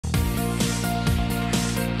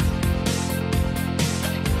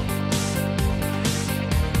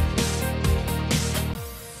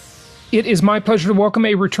It is my pleasure to welcome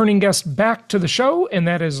a returning guest back to the show, and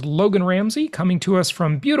that is Logan Ransley, coming to us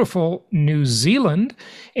from beautiful New Zealand.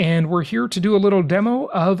 And we're here to do a little demo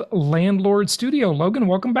of Landlord Studio. Logan,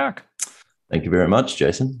 welcome back. Thank you very much,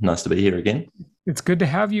 Jason. Nice to be here again. It's good to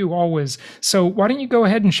have you always. So why don't you go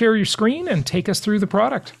ahead and share your screen and take us through the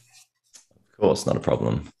product? Of course, not a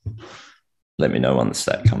problem. Let me know once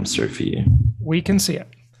that comes through for you. We can see it.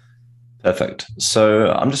 Perfect.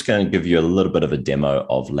 So I'm just going to give you a little bit of a demo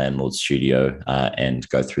of Landlord Studio and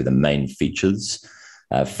go through the main features.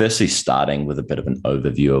 Firstly, starting with a bit of an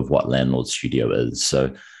overview of what Landlord Studio is.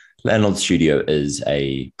 So Landlord Studio is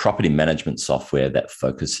a property management software that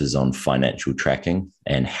focuses on financial tracking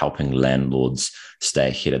and helping landlords stay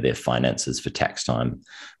ahead of their finances for tax time.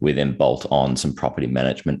 We then bolt on some property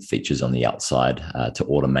management features on the outside to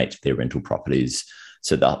automate their rental properties.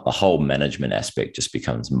 So the whole management aspect just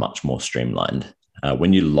becomes much more streamlined.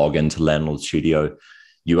 When you log into Landlord Studio,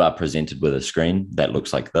 you are presented with a screen that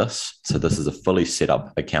looks like this. So this is a fully set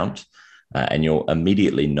up account, and you'll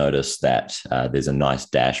immediately notice that there's a nice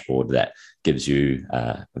dashboard that gives you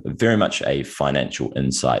very much a financial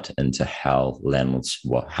insight into how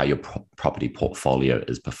how your property portfolio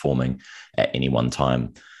is performing at any one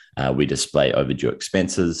time. We display overdue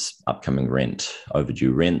expenses, upcoming rent,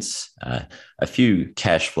 overdue rents, a few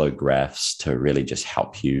cash flow graphs to really just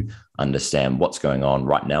help you understand what's going on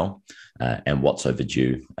right now and what's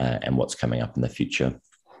overdue and what's coming up in the future.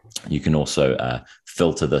 You can also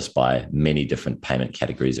filter this by many different payment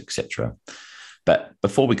categories, etc. But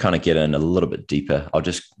before we kind of get in a little bit deeper, I'll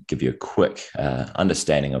just give you a quick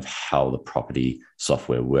understanding of how the property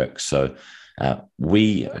software works. So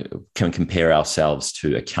we can compare ourselves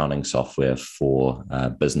to accounting software for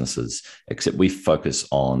businesses, except we focus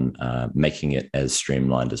on making it as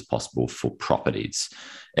streamlined as possible for properties.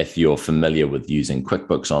 If you're familiar with using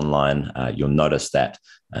QuickBooks Online, you'll notice that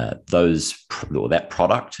that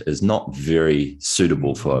product is not very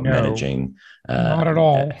suitable for managing not at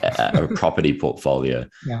all. a property portfolio.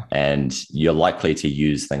 Yeah. And you're likely to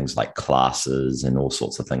use things like classes and all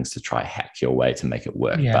sorts of things to try hack your way to make it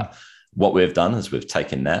work. Yeah. But what we've done is we've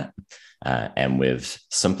taken that and we've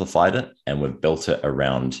simplified it, and we've built it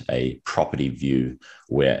around a property view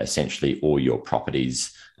where essentially all your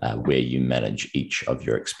properties, where you manage each of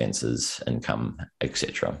your expenses, income,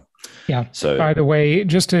 etc. Yeah. So, by the way,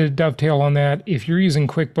 just to dovetail on that, if you're using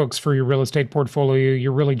QuickBooks for your real estate portfolio,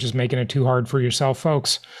 you're really just making it too hard for yourself,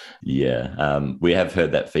 folks. Yeah. We have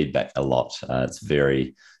heard that feedback a lot.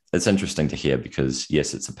 It's interesting to hear because,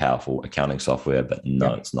 yes, it's a powerful accounting software, but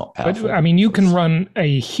no, it's not powerful. But I mean, you can run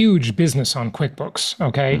a huge business on QuickBooks,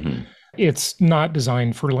 okay? Mm-hmm. It's not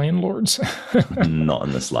designed for landlords. Not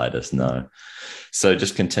in the slightest, no. So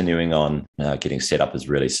just continuing on, getting set up is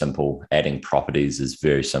really simple. Adding properties is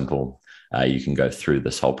very simple. You can go through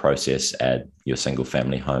this whole process, add your single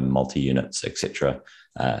family home, multi-units, etc.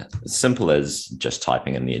 Simple as just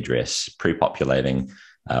typing in the address, pre-populating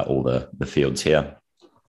all the fields here,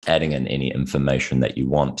 adding in any information that you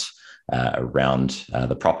want around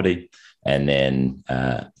the property. And then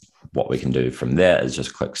what we can do from there is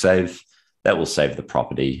just click save. That will save the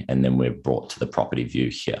property, and then we're brought to the property view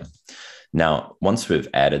here. Now, once we've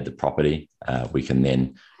added the property, we can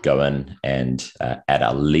then go in and add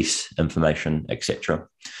our lease information, etc.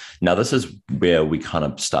 Now, this is where we kind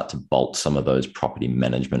of start to bolt some of those property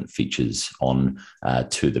management features on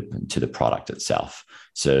to the product itself.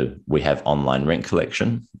 So we have online rent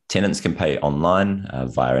collection. Tenants can pay online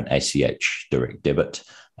via an ACH direct debit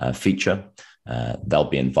feature. They'll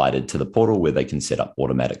be invited to the portal where they can set up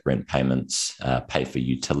automatic rent payments, pay for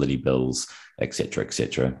utility bills, etc.,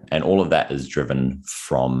 etc. And all of that is driven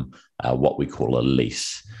from what we call a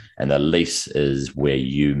lease. And the lease is where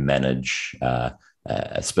you manage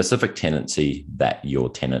a specific tenancy that your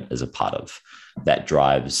tenant is a part of. That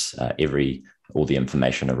drives all the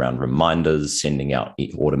information around reminders, sending out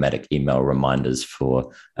automatic email reminders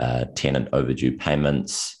for tenant overdue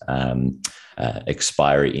payments,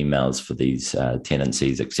 expiry emails for these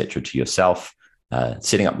tenancies, etc., to yourself,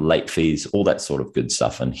 setting up late fees, all that sort of good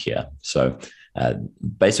stuff in here. So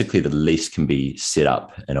basically the lease can be set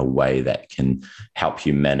up in a way that can help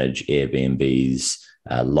you manage Airbnbs,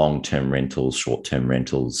 long-term rentals, short-term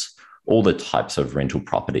rentals, all the types of rental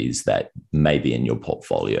properties that may be in your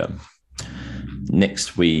portfolio.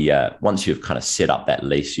 Next, once you've kind of set up that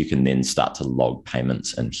lease, you can then start to log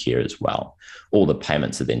payments in here as well. All the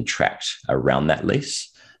payments are then tracked around that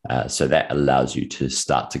lease. So that allows you to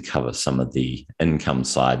start to cover some of the income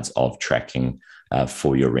sides of tracking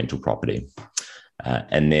for your rental property.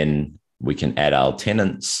 And then we can add our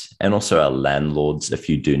tenants and also our landlords. If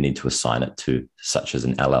you do need to assign it to such as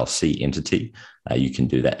an LLC entity, you can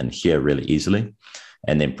do that in here really easily.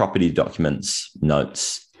 And then property documents,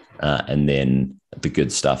 notes, and then the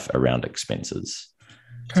good stuff around expenses.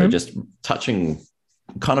 So just touching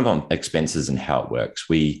kind of on expenses and how it works.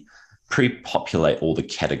 We pre-populate all the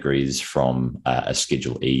categories from a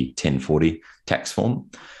Schedule E 1040 tax form.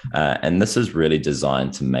 And this is really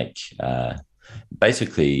designed to make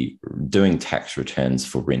basically doing tax returns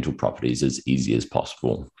for rental properties as easy as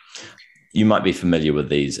possible. You might be familiar with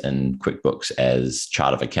these in QuickBooks as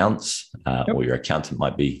chart of accounts, or your accountant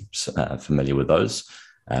might be familiar with those.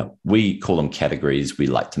 We call them categories. We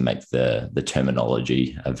like to make the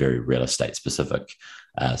terminology very real estate specific,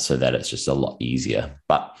 so that it's just a lot easier.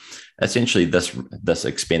 But essentially, this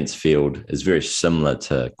expense field is very similar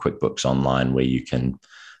to QuickBooks Online, where you can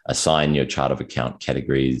assign your chart of account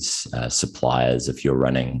categories, suppliers, if you're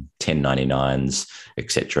running 1099s,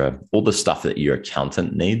 etc. All the stuff that your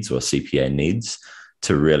accountant needs or CPA needs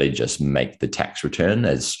to really just make the tax return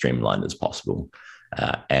as streamlined as possible.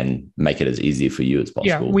 And make it as easy for you as possible.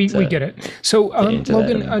 Yeah, we get it. So,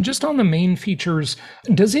 Logan, just on the main features,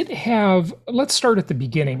 does it have, let's start at the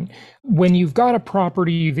beginning. When you've got a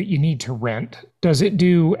property that you need to rent, does it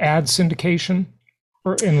do ad syndication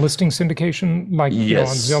or in listing syndication, like yes.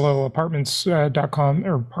 On Zillow, apartments.com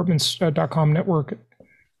or apartments.com network?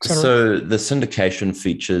 So the syndication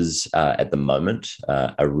features at the moment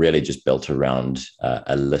are really just built around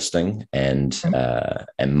a listing and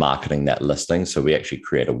marketing that listing. So we actually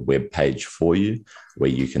create a web page for you where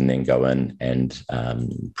you can then go in and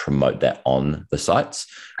promote that on the sites.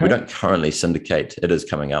 We don't currently syndicate. It is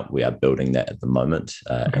coming up. We are building that at the moment,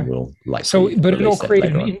 and we'll but it'll create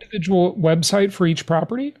an individual website for each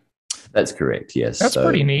property? That's correct, yes. That's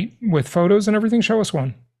pretty neat with photos and everything. Show us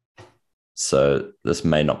one. So this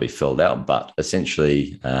may not be filled out, but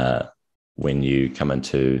essentially when you come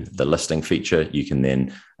into the listing feature, you can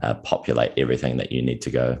then populate everything that you need to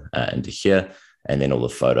go into here. And then all the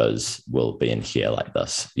photos will be in here like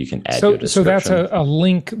this. You can add your description. So that's a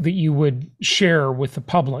link that you would share with the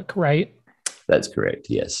public, right? That's correct,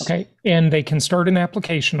 yes. Okay. And they can start an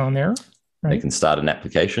application on there. Right. They can start an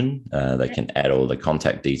application. They can add all the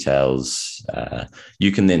contact details.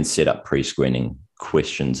 You can then set up pre-screening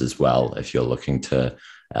questions as well if you're looking to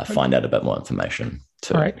find out a bit more information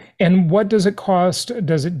too. All right. And what does it cost?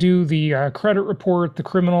 Does it do the credit report, the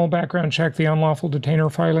criminal background check, the unlawful detainer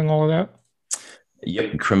filing, all of that?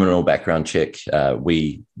 Yep, criminal background check.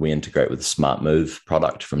 We integrate with the Smart Move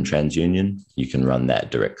product from TransUnion. You can run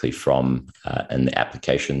that directly from in the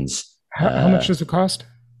applications. How much does it cost?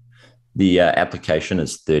 The application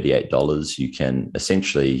is $38. You can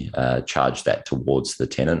essentially charge that towards the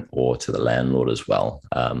tenant or to the landlord as well.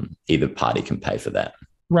 Either party can pay for that.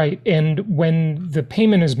 Right. And when the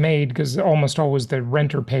payment is made, because almost always the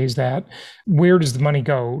renter pays that, where does the money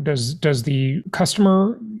go? Does the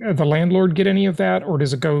customer, the landlord, get any of that, or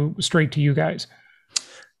does it go straight to you guys?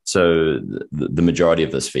 So the majority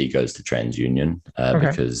of this fee goes to TransUnion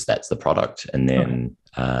because that's the product. And then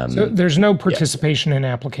so there's no participation in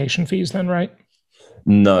application fees then, right?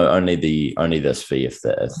 No, only this fee if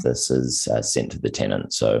this is sent to the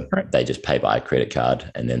tenant. So they just pay by a credit card,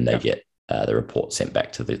 and then they get the report sent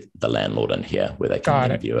back to the landlord in here where they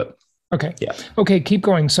can view it. Okay. Yeah. Okay, keep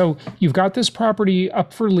going. So you've got this property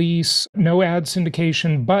up for lease, no ad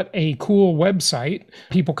syndication, but a cool website.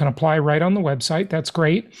 People can apply right on the website. That's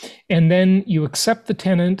great. And then you accept the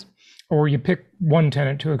tenant, or you pick one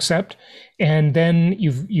tenant to accept. And then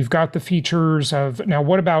you've got the features of, now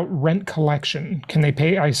what about rent collection? Can they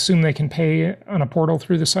pay? I assume they can pay on a portal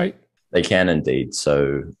through the site? They can indeed.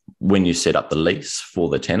 So when you set up the lease for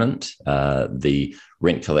the tenant, the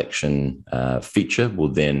rent collection feature will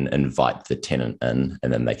then invite the tenant in,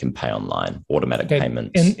 and then they can pay online, automatic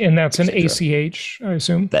payments. And that's an ACH, I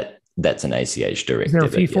assume? That's an ACH direct. Is there a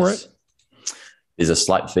fee for it? There's a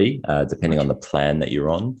slight fee depending on the plan that you're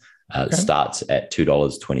on. It starts at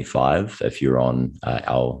 $2.25 if you're on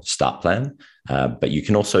our start plan, but you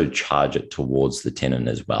can also charge it towards the tenant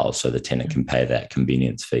as well. So the tenant can pay that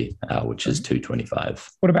convenience fee, which is $2.25.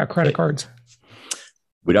 What about credit cards?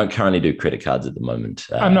 We don't currently do credit cards at the moment.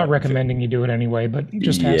 I'm not recommending you do it anyway, but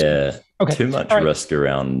just asking. Okay. Too much risk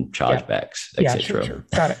around chargebacks, etc. Sure.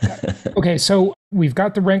 Got it. Okay, so we've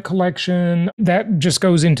got the rent collection. That just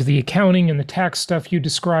goes into the accounting and the tax stuff you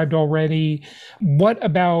described already. What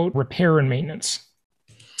about repair and maintenance?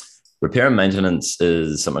 Repair and maintenance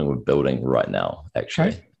is something we're building right now,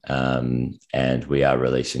 actually. Okay. And we are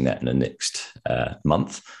releasing that in the next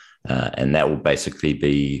month. And that will basically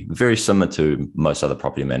be very similar to most other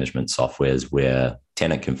property management softwares where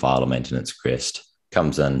tenant can file a maintenance request.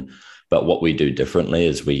 comes in. But what we do differently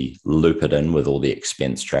is we loop it in with all the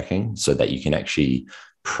expense tracking so that you can actually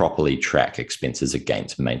properly track expenses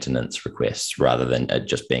against maintenance requests rather than it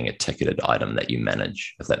just being a ticketed item that you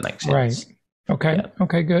manage, if that makes sense. Right. Okay. Yeah.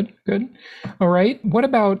 Okay, good. All right. What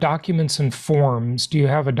about documents and forms? Do you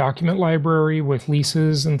have a document library with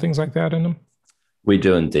leases and things like that in them? We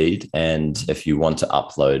do indeed. And if you want to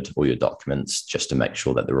upload all your documents just to make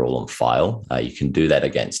sure that they're all on file, you can do that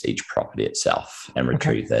against each property itself and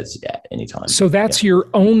retrieve those at any time. So that's your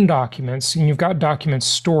own documents, and you've got document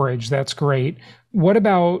storage. That's great. What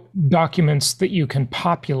about documents that you can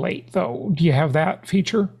populate, though? Do you have that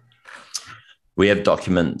feature? We have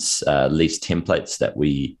documents, lease templates that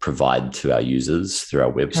we provide to our users through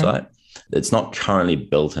our website. It's not currently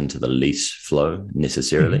built into the lease flow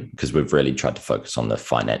necessarily because we've really tried to focus on the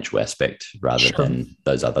financial aspect rather than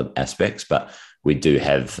those other aspects. But we do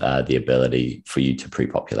have the ability for you to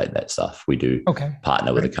pre-populate that stuff. We do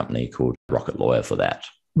partner with a company called Rocket Lawyer for that.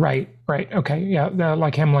 Right. Okay. Yeah.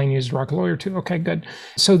 Like Hemlane used Rocket Lawyer too. Okay, good.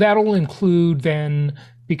 So that'll include then,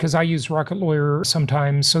 because I use Rocket Lawyer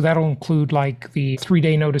sometimes, so that'll include like the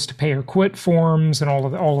 3-day notice to pay or quit forms and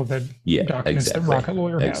all of the documents that Rocket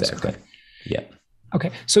Lawyer has. Exactly. Yeah. Okay.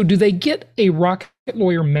 So do they get a Rocket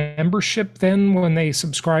Lawyer membership then when they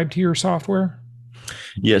subscribe to your software?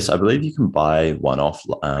 Yes, I believe you can buy one-off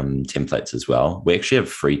templates as well. We actually have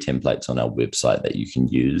free templates on our website that you can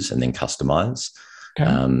use and then customize.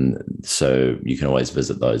 So you can always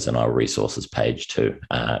visit those on our resources page too.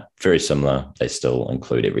 Very similar. They still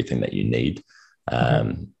include everything that you need.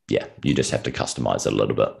 You just have to customize it a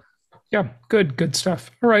little bit. Yeah, good stuff.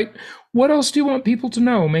 All right. What else do you want people to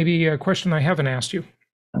know? Maybe a question I haven't asked you.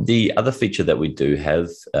 The other feature that we do have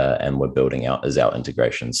and we're building out is our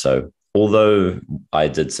integration. So although I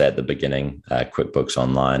did say at the beginning, QuickBooks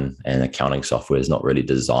Online and accounting software is not really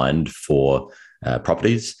designed for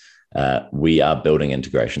properties, we are building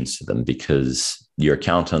integrations to them because your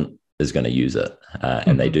accountant is going to use it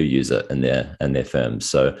and they do use it in their firms.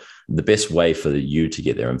 So the best way for you to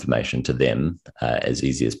get their information to them as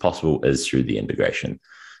easy as possible is through the integration.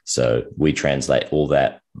 So we translate all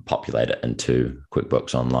that, populate it into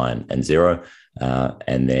QuickBooks Online and Xero,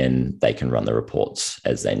 and then they can run the reports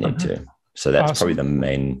as they need to. So that's probably the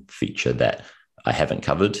main feature that I haven't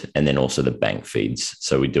covered. And then also the bank feeds.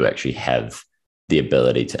 So we do actually have the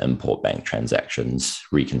ability to import bank transactions,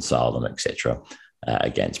 reconcile them, etc.,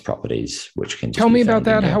 against properties, which can tell me about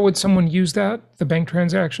that. How would someone use that? The bank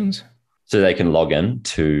transactions? So they can log in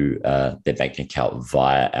to their bank account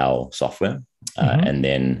via our software, and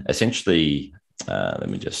then essentially, let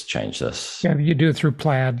me just change this. Yeah, you do it through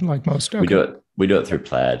Plaid, like most. We do it through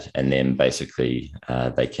Plaid, and then basically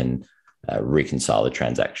they can reconcile the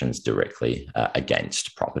transactions directly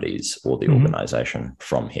against properties or the organization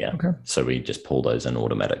from here. So we just pull those in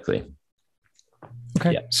automatically.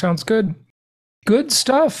 Sounds good. Good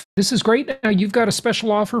stuff. This is great. Now you've got a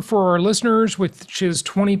special offer for our listeners, which is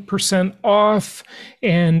 20% off.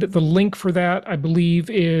 And the link for that, I believe,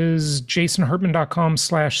 is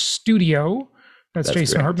jasonhartman.com/studio. That's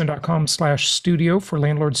jasonhartman.com/studio for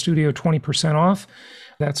Landlord Studio, 20% off.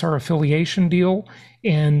 That's our affiliation deal.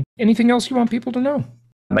 And anything else you want people to know?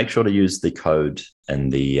 Make sure to use the code in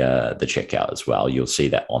the checkout as well. You'll see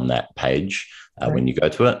that on that page. When you go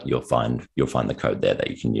to it, you'll find the code there that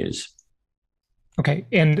you can use. Okay,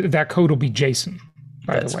 and that code will be Jason,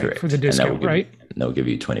 by the way, correct. For the discount, right? They'll give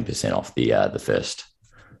you 20% off the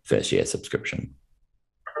first year subscription.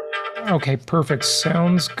 Okay, perfect.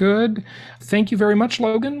 Sounds good. Thank you very much,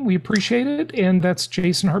 Logan. We appreciate it. And that's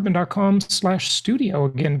jasonhartman.com/studio.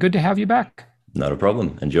 Again, good to have you back. Not a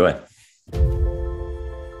problem. Enjoy.